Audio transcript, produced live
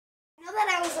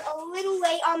was a little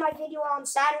late on my video on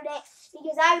Saturday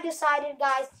because I've decided,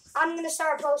 guys, I'm going to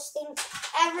start posting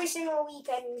every single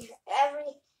weekend,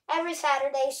 every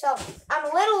Saturday. So I'm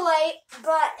a little late,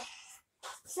 but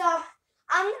so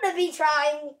I'm going to be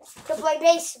trying to play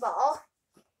baseball.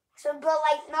 So, but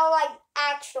no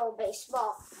actual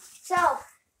baseball. So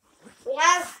we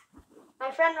have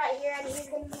my friend right here, and he's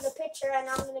going to be the pitcher, and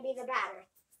I'm going to be the batter.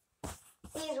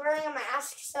 He's wearing a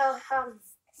mask, so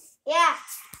yeah,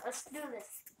 let's do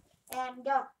this and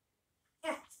go.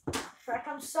 Frick,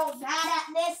 I'm so bad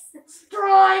at this.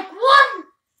 Strike one.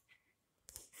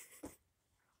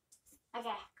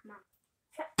 Okay, come on.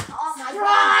 Oh my God.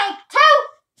 Strike two.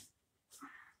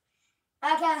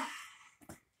 Okay.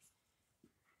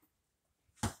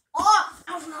 Oh,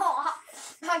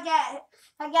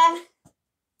 again.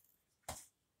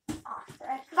 Oh,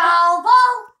 frick. Foul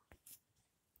ball.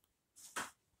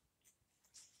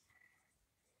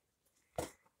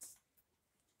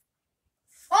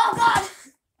 Oh God.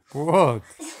 What?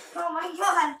 Oh my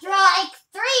God. Strike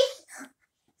three.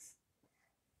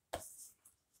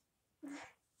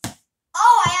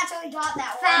 Oh, I actually got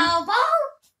that one. Foul ball.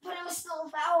 But it was still a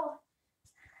foul.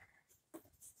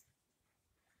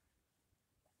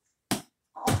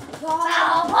 Oh my God.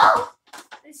 Foul ball.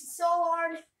 This is so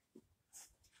hard.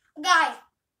 Guys,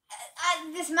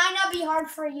 this might not be hard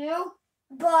for you,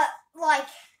 but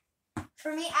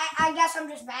for me, I guess I'm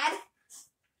just bad.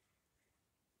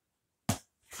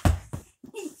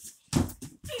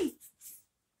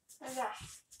 Okay.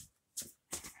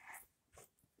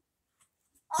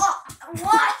 Oh,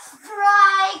 what?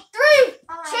 Strike three.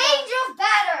 Oh Change of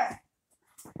batter.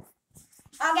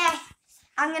 Okay,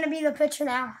 I'm gonna be the pitcher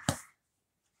now.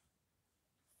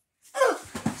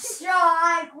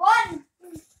 Strike one.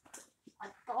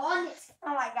 Oh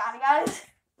my God, guys.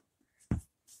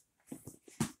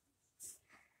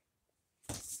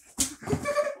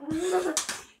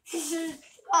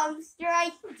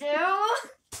 Strike two.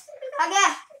 Okay,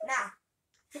 now.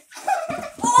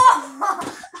 Oh!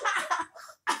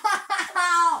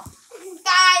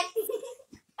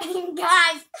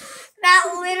 Guys, that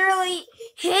literally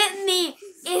hit me.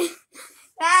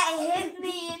 That hit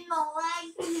me in the leg.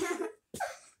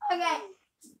 Okay,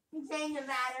 change the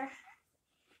batter.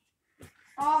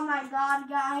 Oh my God,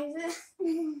 guys.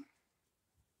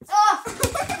 Oh!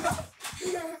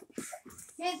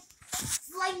 It's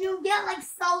like you get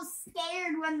so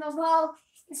scared when the ball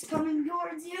is coming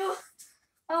towards you.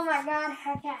 Oh my God,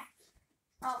 okay.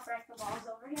 Oh, frick, the ball's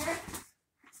over here.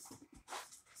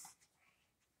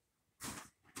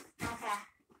 Okay.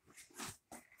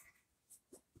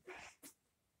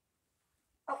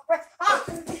 Oh, frick. Oh!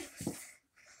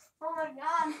 Oh my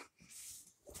God.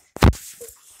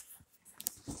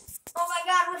 Oh my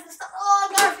God, what's this? Oh,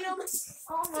 Garfield.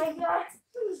 Oh my God.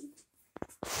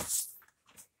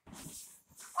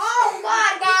 Oh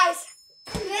God, guys.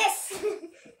 This,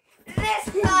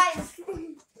 guys.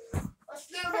 Let's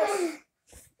do this.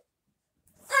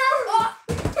 Oh.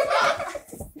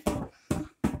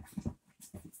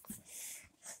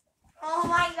 Oh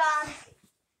my God.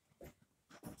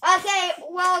 Okay,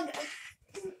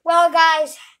 well,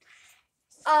 guys.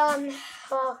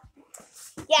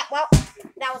 Yeah, well,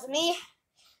 that was me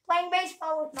playing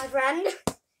baseball with my friend.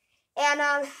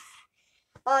 And,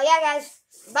 yeah, guys.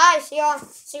 Bye. See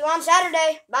you on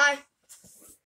Saturday. Bye.